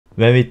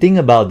When we think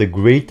about the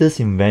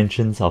greatest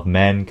inventions of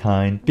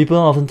mankind, people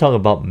often talk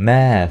about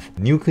math,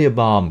 nuclear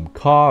bomb,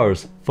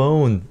 cars,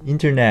 phone,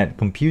 internet,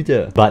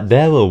 computer. But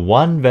there were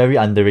one very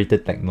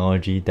underrated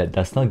technology that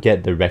does not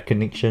get the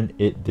recognition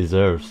it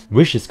deserves,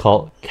 which is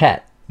called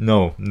CAD.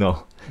 No,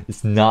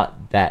 it's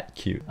not that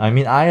cute. I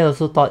mean, I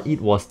also thought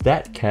it was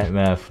that CAD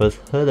when I first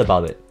heard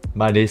about it.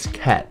 But it's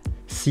CAD.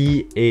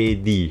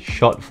 CAD,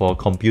 short for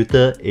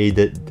Computer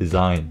Aided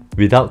Design.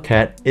 Without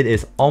CAD, it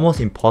is almost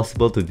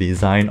impossible to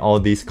design all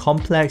these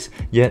complex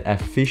yet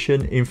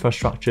efficient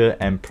infrastructure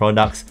and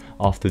products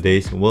of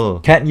today's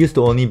world. CAD used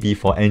to only be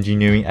for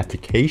engineering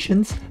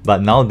applications,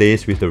 but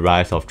nowadays with the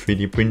rise of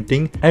 3D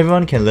printing,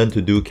 everyone can learn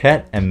to do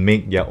CAD and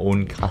make their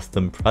own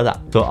custom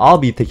product. So I'll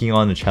be taking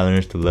on the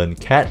challenge to learn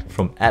CAD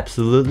from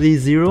absolutely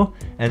zero,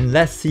 and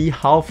let's see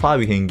how far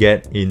we can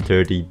get in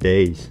 30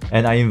 days.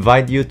 And I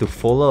invite you to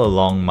follow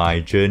along my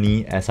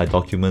journey as I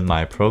document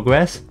my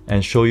progress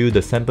and show you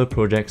the sample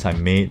projects I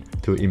made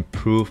to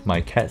improve my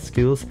CAD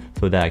skills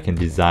so that I can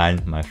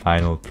design my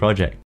final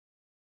project.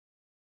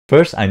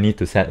 First, I need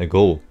to set a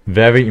goal.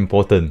 Very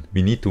important,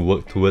 we need to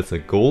work towards a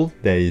goal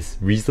that is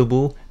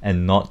reasonable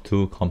and not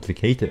too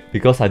complicated,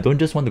 because I don't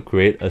just want to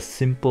create a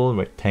simple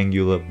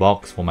rectangular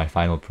box for my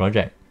final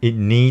project. It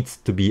needs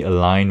to be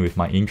aligned with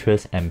my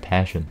interests and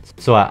passions.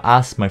 So I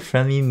asked my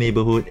friendly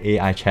neighborhood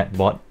AI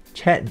chatbot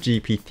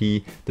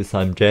ChatGPT to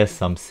suggest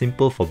some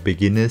simple for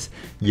beginners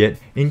yet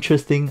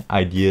interesting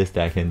ideas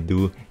that I can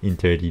do in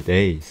 30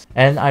 days.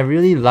 And I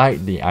really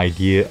like the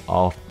idea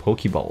of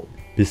Pokeball.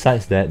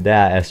 Besides that, there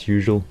are as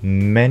usual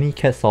many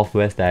CAD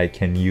softwares that I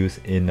can use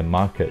in the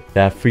market.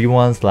 There are free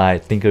ones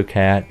like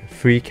Tinkercad,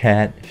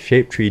 FreeCAD,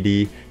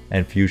 Shape3D,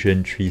 and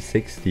Fusion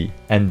 360.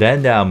 And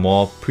then there are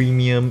more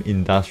premium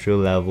industrial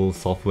level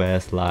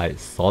softwares like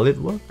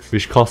SolidWorks,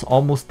 which cost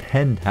almost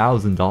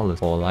 $10,000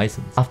 for a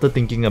license. After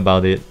thinking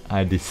about it,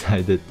 I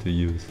decided to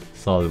use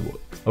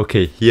SolidWorks.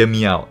 Okay, hear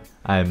me out.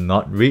 I am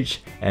not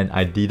rich and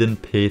I didn't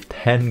pay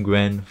 10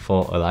 grand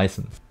for a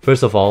license.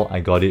 First of all,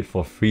 I got it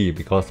for free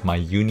because my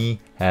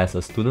uni has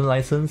a student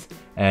license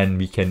and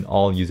we can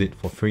all use it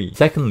for free.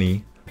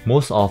 Secondly,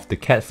 most of the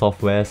CAD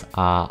softwares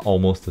are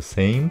almost the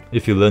same.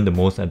 If you learn the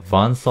most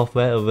advanced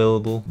software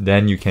available,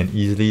 then you can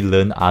easily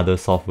learn other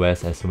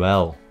softwares as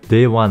well.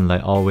 Day one,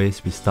 like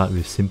always, we start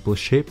with simple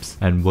shapes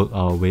and work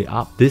our way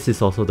up. This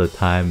is also the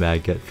time where I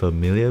get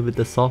familiar with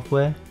the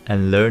software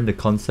and learn the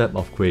concept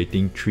of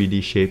creating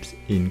 3D shapes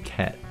in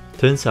CAD.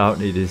 Turns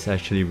out it is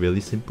actually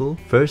really simple.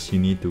 First, you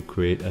need to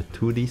create a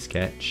 2D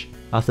sketch.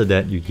 After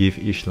that, you give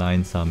each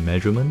line some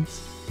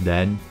measurements.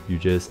 Then you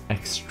just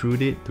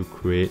extrude it to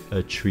create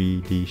a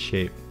 3D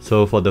shape.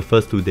 So for the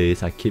first 2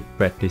 days, I keep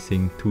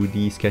practicing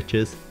 2D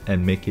sketches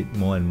and make it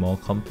more and more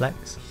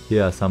complex.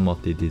 Here are some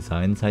of the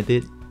designs I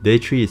did. Day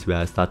 3 is where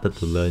I started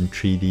to learn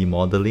 3D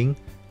modeling.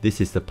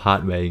 This is the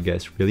part where it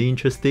gets really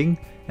interesting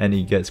and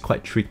it gets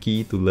quite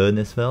tricky to learn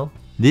as well.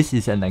 This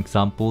is an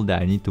example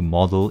that I need to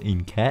model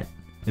in CAD.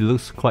 It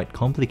looks quite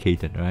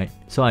complicated, right?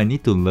 So I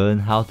need to learn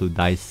how to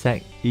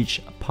dissect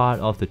each part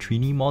of the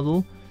 3D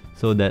model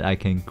so that I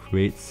can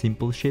create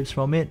simple shapes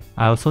from it.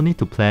 I also need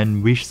to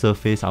plan which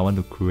surface I want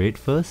to create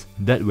first.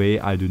 That way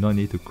I do not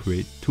need to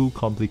create too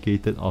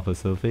complicated of a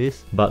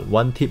surface. But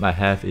one tip I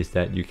have is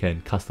that you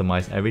can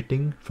customize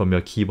everything from your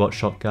keyboard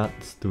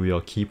shortcuts to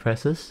your key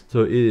presses.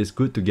 So it is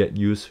good to get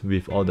used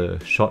with all the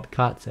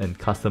shortcuts and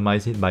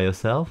customize it by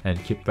yourself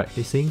and keep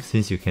practicing,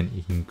 since you can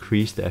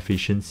increase the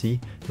efficiency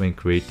when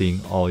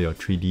creating all your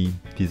 3D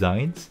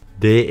designs.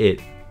 Day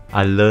 8,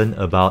 I learned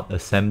about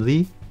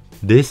assembly.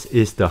 This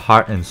is the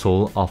heart and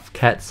soul of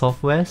CAD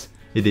softwares.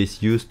 It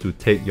is used to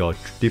take your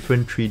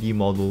different 3D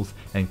models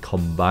and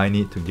combine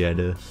it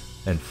together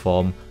and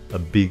form a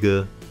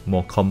bigger,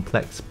 more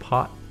complex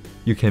part.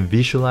 You can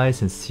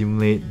visualize and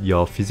simulate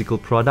your physical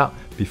product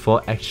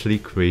before actually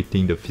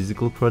creating the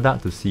physical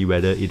product to see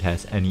whether it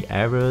has any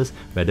errors,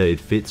 whether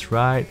it fits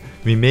right.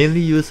 We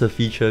mainly use a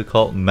feature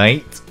called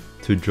Mate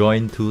to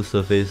join two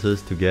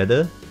surfaces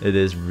together. It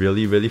is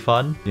really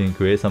fun. You can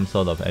create some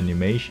sort of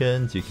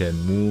animations, you can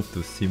move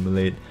to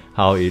simulate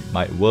how it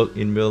might work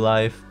in real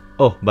life.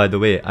 Oh, by the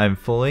way, I'm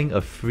following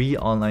a free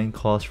online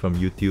course from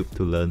YouTube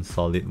to learn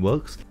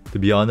SolidWorks. To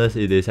be honest,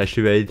 it is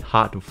actually very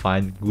hard to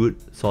find good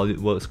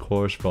SolidWorks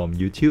course from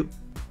YouTube,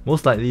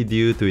 most likely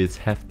due to its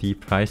hefty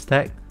price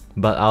tag.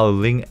 But I'll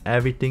link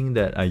everything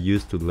that I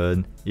used to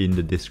learn in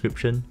the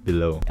description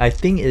below. I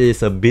think it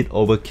is a bit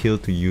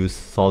overkill to use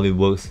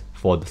SolidWorks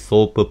for the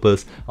sole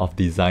purpose of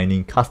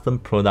designing custom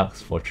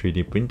products for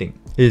 3D printing.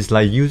 It is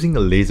like using a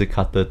laser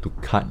cutter to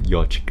cut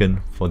your chicken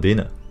for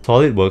dinner.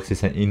 SolidWorks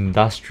is an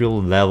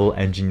industrial level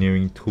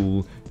engineering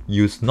tool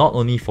used not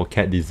only for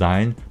CAD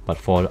design but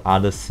for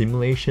other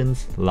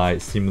simulations like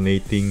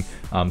simulating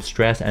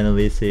stress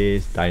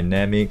analysis,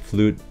 dynamic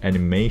fluid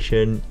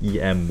animation,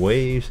 EM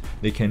waves.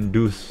 They can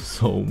do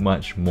so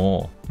much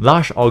more.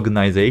 Large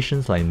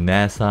organizations like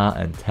NASA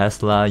and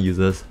Tesla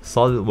uses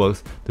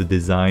SolidWorks to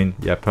design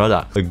their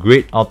products. A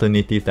great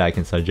alternative that I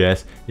can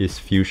suggest is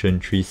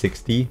Fusion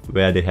 360,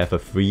 where they have a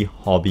free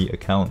hobby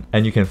account.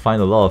 And you can find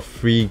a lot of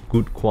free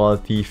good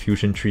quality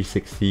Fusion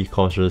 360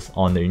 courses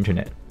on the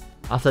internet.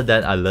 After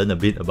that, I learned a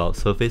bit about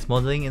surface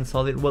modeling in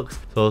SolidWorks.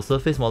 So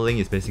surface modeling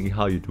is basically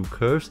how you do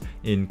curves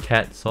in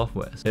CAD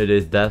software. It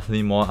is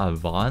definitely more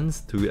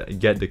advanced to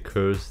get the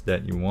curves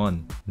that you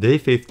want. Day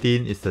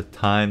 15 is the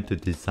time to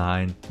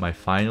design my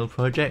final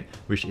project,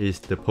 which is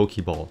the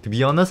Pokeball. To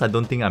be honest, I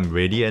don't think I'm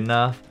ready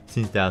enough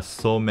since there are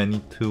so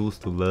many tools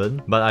to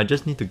learn, but I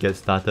just need to get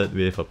started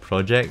with a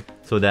project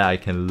so that I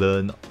can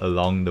learn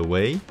along the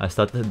way. I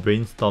started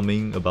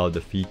brainstorming about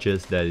the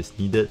features that is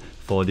needed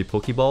for the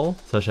Pokeball,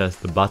 such as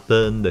the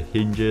button, the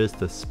hinges,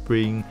 the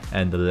spring,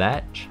 and the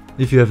latch.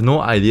 If you have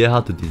no idea how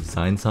to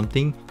design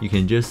something, you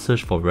can just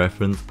search for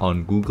reference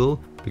on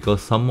Google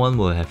because someone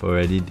will have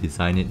already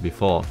designed it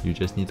before. You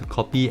just need to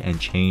copy and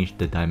change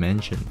the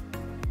dimension.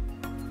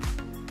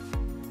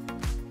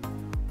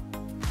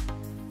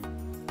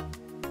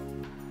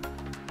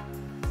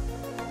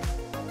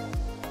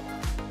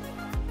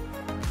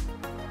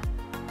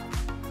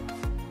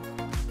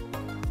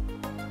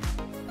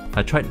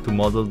 I tried to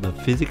model the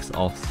physics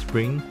of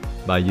spring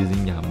by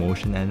using their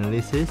motion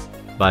analysis,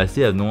 but I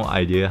still have no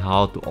idea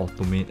how to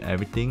automate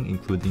everything,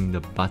 including the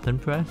button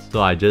press,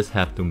 so I just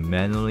have to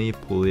manually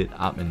pull it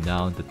up and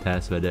down to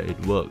test whether it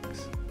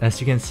works.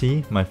 As you can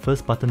see, my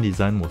first button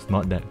design was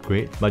not that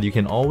great, but you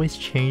can always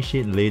change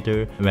it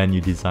later when you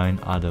design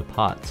other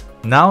parts.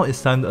 Now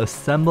it's time to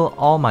assemble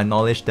all my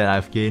knowledge that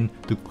I've gained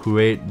to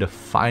create the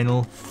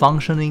final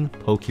functioning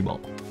Pokeball.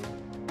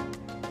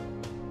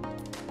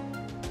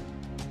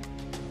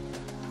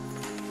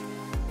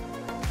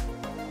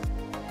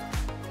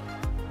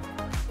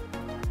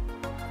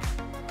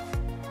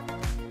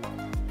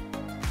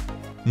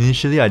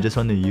 Initially, I just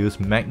want to use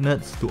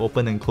magnets to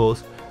open and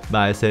close, but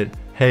I said,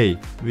 hey,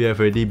 we have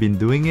already been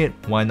doing it,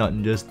 why not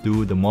just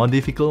do the more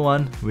difficult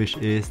one, which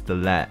is the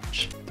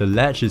latch. The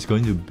latch is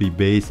going to be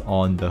based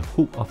on the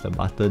hook of the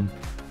button.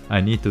 I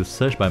need to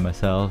search by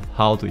myself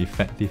how to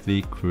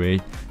effectively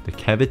create the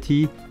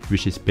cavity,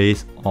 which is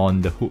based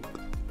on the hook.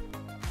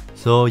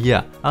 So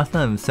yeah, after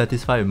I'm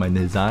satisfied with my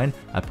design,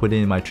 I put it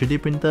in my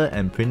 3D printer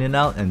and print it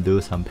out and do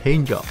some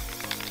paint job.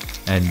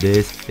 And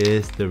this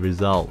is the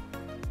result.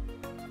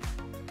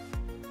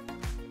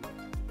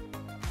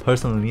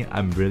 Personally,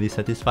 I'm really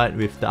satisfied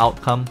with the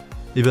outcome,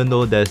 even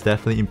though there's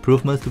definitely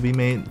improvements to be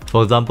made.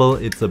 For example,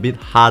 it's a bit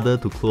harder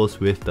to close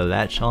with the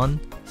latch on.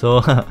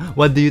 So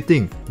what do you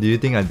think? Do you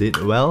think I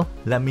did well?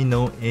 Let me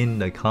know in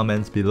the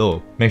comments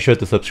below. Make sure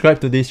to subscribe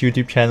to this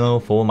YouTube channel,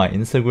 follow my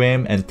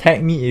Instagram, and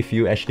tag me if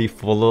you actually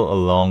follow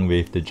along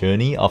with the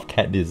journey of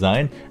CAD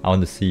design. I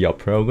want to see your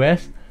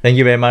progress. Thank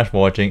you very much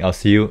for watching. I'll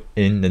see you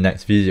in the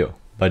next video.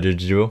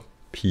 Budget Zero,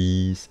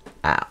 peace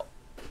out.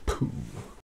 Pooh.